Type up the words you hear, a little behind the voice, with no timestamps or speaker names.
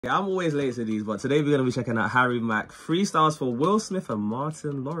Yeah, I'm always late to these, but today we're going to be checking out Harry Mack freestyles for Will Smith and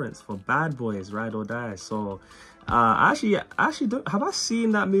Martin Lawrence for Bad Boys, Ride or Die. So, actually don't have I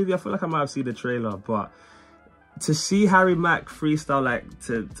seen that movie? I feel like I might have seen the trailer, but to see Harry Mack freestyle like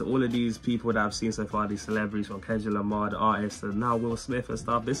to all of these people that I've seen so far, these celebrities from Kendrick Lamar, the artists, and now Will Smith and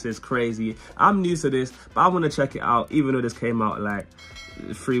stuff, this is crazy. I'm new to this, but I want to check it out, even though this came out like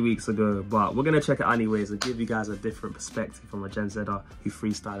 3 weeks ago. But we're gonna check it anyways and give you guys a different perspective from a Gen Zer who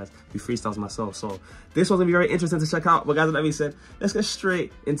freestyles myself. So this one's gonna be very interesting to check out. But guys, like we said, let's get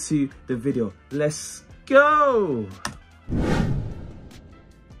straight into the video. Let's go.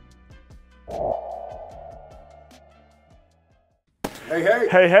 Hey, hey.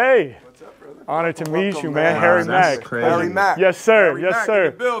 Hey, hey. What's up, brother? Honored to meet you, man. man. Harry That's Mack. crazy. Harry Mack. Yes, sir. Harry Yes, Mack sir.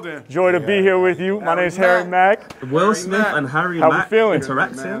 in the building. Joy to be here with you. My name's Harry Mack. Will Smith and Harry How we Mack feeling?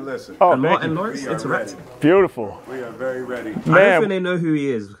 interacting. Man, listen. Oh, And thank Martin you. Lawrence interacting. Beautiful. We are very ready. I don't Man, think they know who he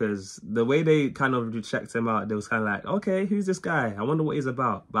is, because the way they kind of checked him out, they was kind of like, okay, who's this guy? I wonder what he's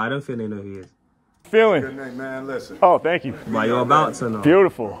about. But I don't think they know who he is. feeling. Good name, man. Listen. Oh, thank you. But you're about to know.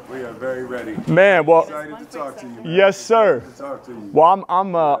 Beautiful. We are very ready. Man, well, Excited to talk to you. Man. yes, sir. To talk to you. Well,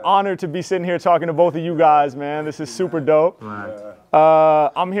 I'm honored to be sitting here talking to both of you guys, man. This is super dope. Right.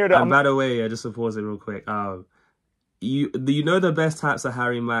 I'm here to. And by the way, just to pause it real quick. Do you know the best types of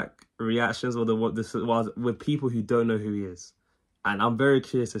Harry Mack reactions, or with people who don't know who he is? And I'm very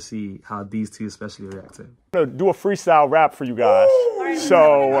curious to see how these two especially react to him. I'm gonna do a freestyle rap for you guys.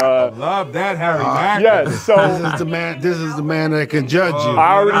 So, Love that, Harry Mack. yes. So. This is the man that can judge you.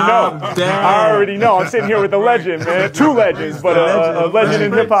 I already know. damn. I already know. I'm sitting here with a legend, man. Two legends, but a legend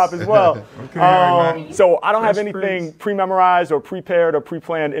in hip hop as well. So I don't have anything pre-memorized or prepared or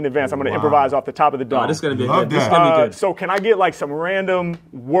pre-planned in advance. I'm going to improvise off the top of the dome. Oh, this is gonna be Love good. This is that. gonna be good. So can I get like some random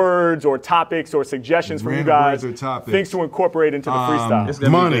words or topics or suggestions from you Random guys? words or topics. Things to incorporate into the freestyle. It's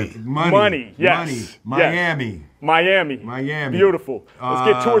gonna be Money. good. Money. Yes. Money. Yes. Miami. Miami. Miami. Beautiful.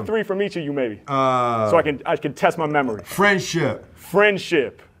 Let's get 2 or 3 from each of you, maybe, so I can test my memory. Friendship.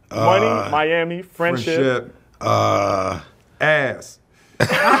 Friendship. Money. Miami. Friendship. Ass. This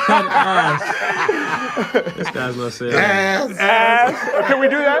guy's not saying. Ass. Can we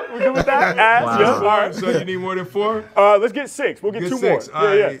do that? We good with that? Ass. Wow. Yes. All right. So you need more than 4? Let's get 6. We'll get 2 6.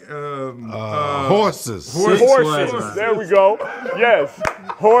 more. Yeah. Horses. Horses. words. There we go. Yes.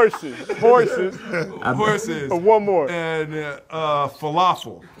 Horses. Horses. Horses. One more. And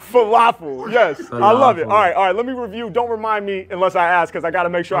falafel. Falafel. Yes. I love it. Falafel. All right. All right. Let me review. Don't remind me unless I ask, because I got to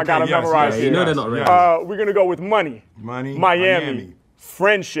make sure I got to yes, memorize Yeah, it. you know they're not ready. We're going to go with money. Money. Miami.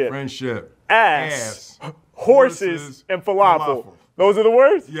 Friendship. Friendship. Ass. Horses. And falafel. Those are the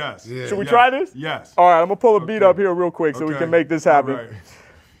words? Yes. Yeah. Should we try this? Yes. All right. I'm going to pull a beat up here real quick so we can make this happen.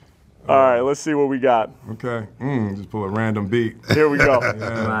 All All right. Let's see what we got. Okay. Just pull a random beat. Here we go.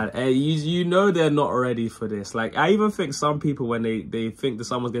 Man, you know they're not ready for this. Like, I even think some people, when they think that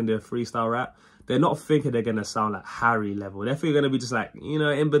someone's gonna do a freestyle rap, they're not thinking they're gonna sound like Harry level. They're thinking gonna be just like,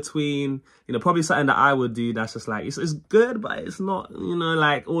 in between, probably something that I would do that's just like, it's good, but it's not,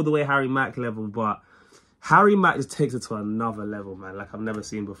 like all the way Harry Mack level. But Harry Mack just takes it to another level, man, like I've never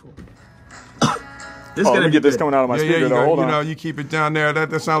seen before. This is Let gonna me be get this good. coming out of my speaker, though. Hold on. You keep it down there.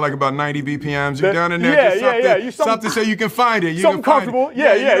 That sounds like about 90 BPMs. You're down in there. Yeah, just yeah, something, yeah. You something so you can find it. You something can find comfortable. It.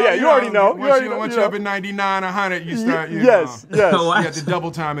 Yeah. You already know. Once you're up at 99, 100, you start. Yes. You have to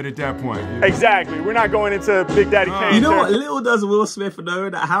double time it at that point. Exactly. We're not going into Big Daddy Kane. You know what? Little does Will Smith know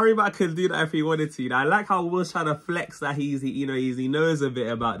that Harry Mack could do that if he wanted to. I like how Will's trying to flex that he knows a bit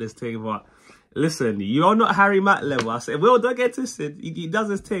about this thing, but. Listen, you're not Harry Mack level. I said, Will, don't get twisted. He does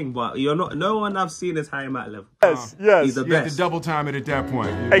his thing, but you're not. No one I've seen is Harry Mack level. Yes. He's the You have best. to double time it at that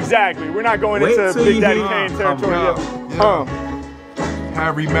point. Exactly. We're not going Wait into till Big you Daddy hear- Kane territory.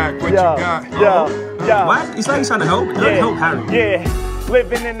 Harry Mack, what you got? Yeah. Why? It's like he's trying to help. Don't help Harry. Yeah.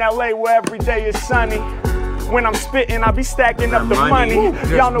 Living in LA where every day is sunny. When I'm spitting, I be stacking up the money.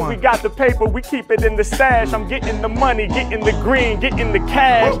 Y'all know we got the paper, we keep it in the stash. I'm getting the money, getting the green, getting the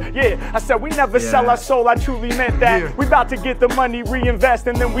cash. Yeah, I said we never sell our soul, I truly meant that. Yeah. We about to get the money, reinvest,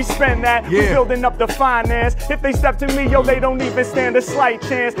 and then we spend that. We building up the finance. If they step to me, yo, they don't even stand a slight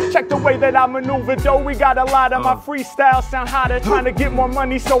chance. Check the way that I maneuver, though. We got a lot of my freestyles sound hotter. Trying to get more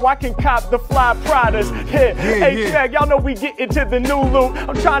money so I can cop the fly Pradas. Hey, y'all know we get into the new loot.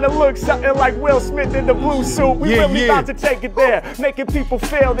 I'm trying to look something like Will Smith in the blue suit. YouTube. We really about to take it there, making people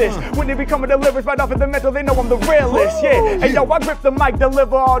feel this. When they be coming to lyrics right off of the mental, they know I'm the realest. Yeah, hey yo, I grip the mic,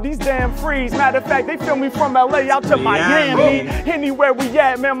 deliver all these damn frees. Matter of fact, they feel me from LA out to Miami. Anywhere we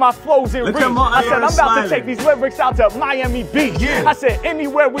at, man, my flow's in reach. I said, I'm about to take these lyrics out to Miami Beach. I said,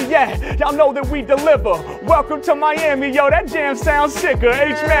 anywhere we at, y'all know that we deliver. Welcome to Miami, yo, that jam sounds sicker.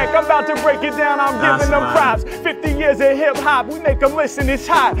 H-Mack, I'm about to break it down, I'm giving them props. 50 years of hip-hop, we make them listen, it's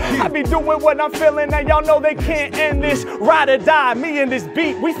hot. I be doing what I'm feeling, and y'all know they can't end this. Ride or die, me and this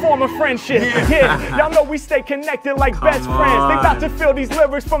beat, we form a friendship. Yeah, y'all know we stay connected like best friends. They about to feel these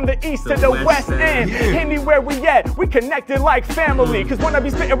lyrics from the east to the west end. Anywhere we at, we connected like family. Cause when I be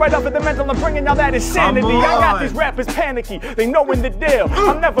spitting right up at the mental, I'm bringing y'all that insanity. I got these rappers panicky, they knowing the deal.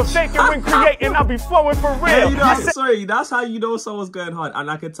 I'm never faking when creating, I'll be flowing for real. Sorry, that's how you know someone's going hard. And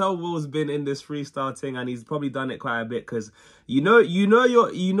I can tell Will's been in this freestyle thing, and he's probably done it quite a bit. Cause like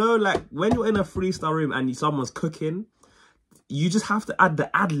when you're in a freestyle room and someone's cooking, you just have to add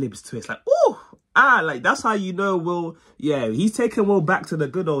the ad-libs to it. It's like, ooh, like that's how you know Will, yeah, he's taking Will back to the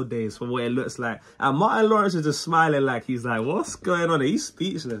good old days for what it looks like. And Martin Lawrence is just smiling like he's like, what's going on? He's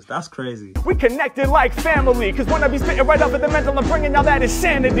speechless. That's crazy. We connected like family, cause when I be spitting right up at the mental, I'm bringing y'all that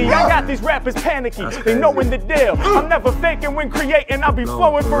insanity. I got these rappers panicky, they knowing the deal. I'm never faking when creating, I'll be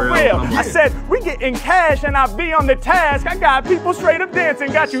flowing for real. I said, we getting cash and I be on the task. I got people straight up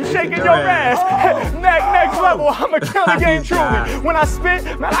dancing, got you shaking your ass. Next level, I'ma kill the game truly. When I spit,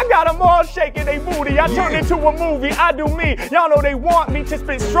 man, I got them all shaking they booty. I turn into a movie, I do me. Y'all know they want me to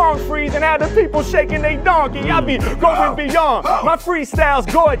spit strong freeze and have the people shaking they donkey. I be going beyond. My freestyle's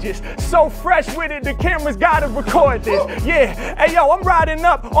gorgeous, so fresh with it, the cameras gotta record this. Yeah, hey yo, I'm riding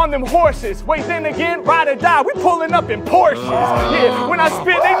up on them horses. Wait, then again, ride or die, we pulling up in Porsches. Yeah, when I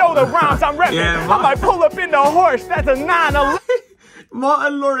spit, they know the rhymes I'm repping. I might pull up in the horse, that's a 911.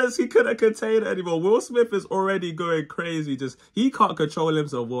 Martin Lawrence, he couldn't contain it anymore. Will Smith is already going crazy. He can't control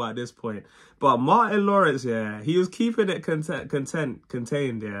himself well at this point. But Martin Lawrence, yeah, he was keeping it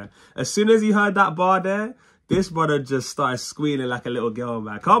contained, yeah. As soon as he heard that bar there, this brother just started squealing like a little girl,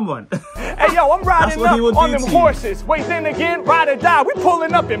 man. Come on. Hey, yo, I'm riding up on them horses. Wait, then again, ride or die, we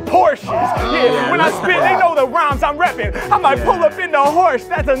pulling up in Porsches. Yeah, when I spit, they know the rhymes I'm repping. I might pull up in the horse,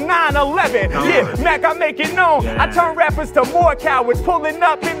 that's a 911. Yeah, Mack, I make it known. I turn rappers to more cowards, pulling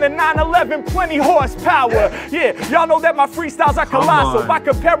up in the 911, plenty horsepower. Yeah, y'all know that my freestyles are colossal. By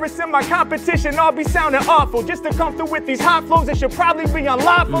comparison, my competition all be sounding awful. Just to come through with these hot flows, it should probably be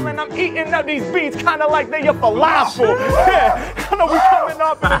unlawful. And I'm eating up these beats kind of like they are falafel. Yeah, I know we coming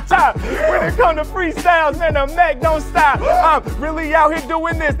off at the top. When it come to freestyles, man, the Mack don't stop. I'm really out here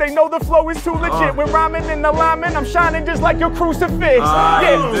doing this. They know the flow is too legit. When rhyming in alignment, I'm shining just like your crucifix.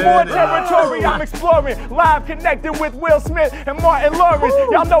 Yeah, more territory I'm exploring. Live connected with Will Smith and Martin Lawrence.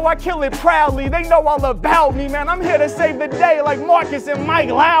 Y'all know I kill it proudly. They know all about me, man. I'm here to save the day like Marcus and Mike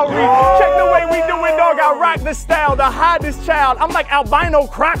Lowry. Check the way we do it, dog. I rock the style, the hottest child. I'm like albino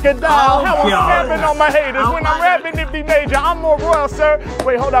crocodile. How I'm snapping on my haters. When I'm rapping, it be major. I'm more royal, sir.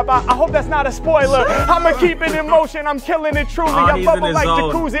 Wait, hold up. I hope that's not a spoiler. I'ma keep it in motion. I'm killing it truly. I'm bubble like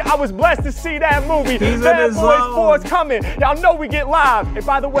jacuzzi. I was blessed to see that movie. Bad Boys 4 is coming. Y'all know we get live. And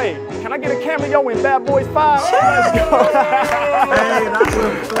by the way, can I get a cameo in Bad Boys 5? Let's go.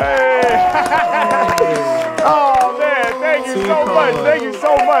 Hey. Oh, man. Thank you so much. Thank you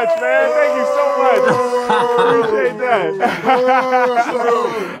so much, man. Thank you so much. Appreciate that.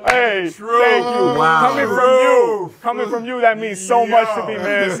 Hey, thank you. Wow. Coming from you, that means so much to me,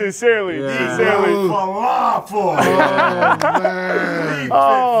 man. Sincerely. Sincerely. Falafel.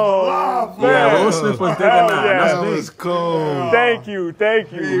 Oh, man. Yeah, Will Smith was digging that. Yeah. That's was cool. Thank you.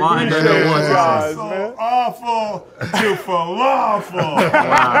 Thank you. Martin Appreciate didn't want you to guys, So man. awful to falafel.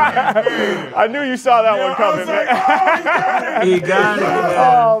 I knew you saw that one coming, man. He got it.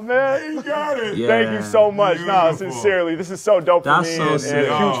 Oh, man. You got it. Yeah. Thank you so much. Nah, sincerely, this is so dope for me. That's so and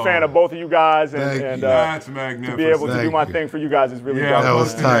a huge fan of both of you guys. And That's magnificent. to be able to do my thing for you guys is really dope. That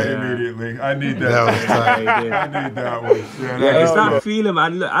was tight. Immediately. I need that. That was tight. I need that one. Yeah, it's that feeling,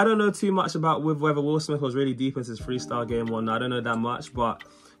 man. Look, I don't know too much about whether Will Smith was really deep into his freestyle game or not. I don't know that much, but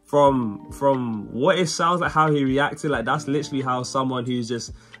from what it sounds like, how he reacted, like that's literally how someone who's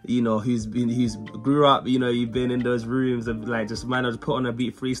just, you know, who's grew up, you know, you've been in those rooms of like just managed to put on a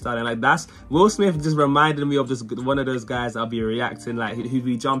beat freestyling. Like that's Will Smith just reminded me of just one of those guys I'll be reacting, like who'd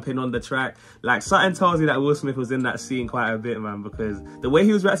be jumping on the track. Like something tells me that Will Smith was in that scene quite a bit, man, because the way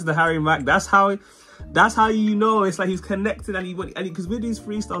he was reacting to Harry Mack, that's how you know it's like he's connected, and because with these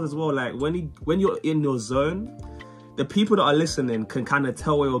freestyles as well, like when you're in your zone, the people that are listening can kind of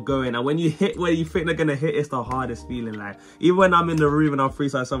tell where you're going, and when you hit where you think they're gonna hit, it's the hardest feeling. Like, even when I'm in the room and I'm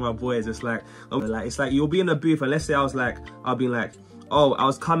freestyling some of my boys, it's like you'll be in the booth, and let's say I'll be like, oh, I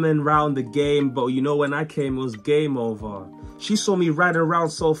was coming round the game, but you know, when I came, it was game over. She saw me riding around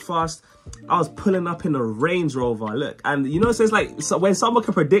so fast, I was pulling up in a Range Rover. Look, and you know, so it's like, so when someone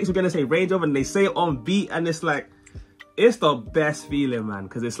can predict we're gonna say Range Rover and they say it on beat, and it's like, it's the best feeling, man,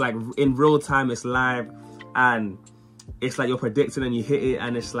 because it's like in real time, it's live, and it's like you're predicting and you hit it,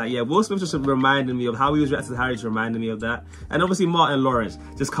 and it's like, yeah, Will Smith just reminded me of how he was reacting to Harry, just reminded me of that. And obviously Martin Lawrence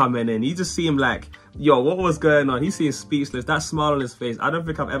just coming in, he just seemed like, yo, what was going on? He seemed speechless. That smile on his face, I don't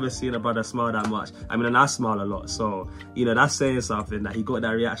think I've ever seen a brother smile that much. I mean, and I smile a lot, so, you know, that's saying something, that he got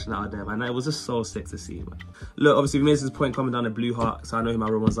that reaction out of them, and it was just so sick to see, man. Look, obviously we made this point coming down the blue heart, so I know who my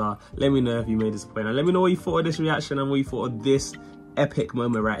real ones are. Let me know if you made this point, and let me know what you thought of this reaction and what you thought of this epic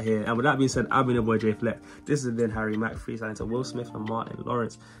moment right here. And with that being said, I've been your boy JayFlex. This has been Harry Mack freestyling to Will Smith and Martin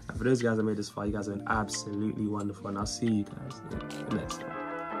Lawrence. And for those of you guys that made this far, you guys have been absolutely wonderful, and I'll see you guys in the next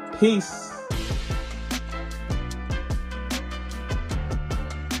one. Peace.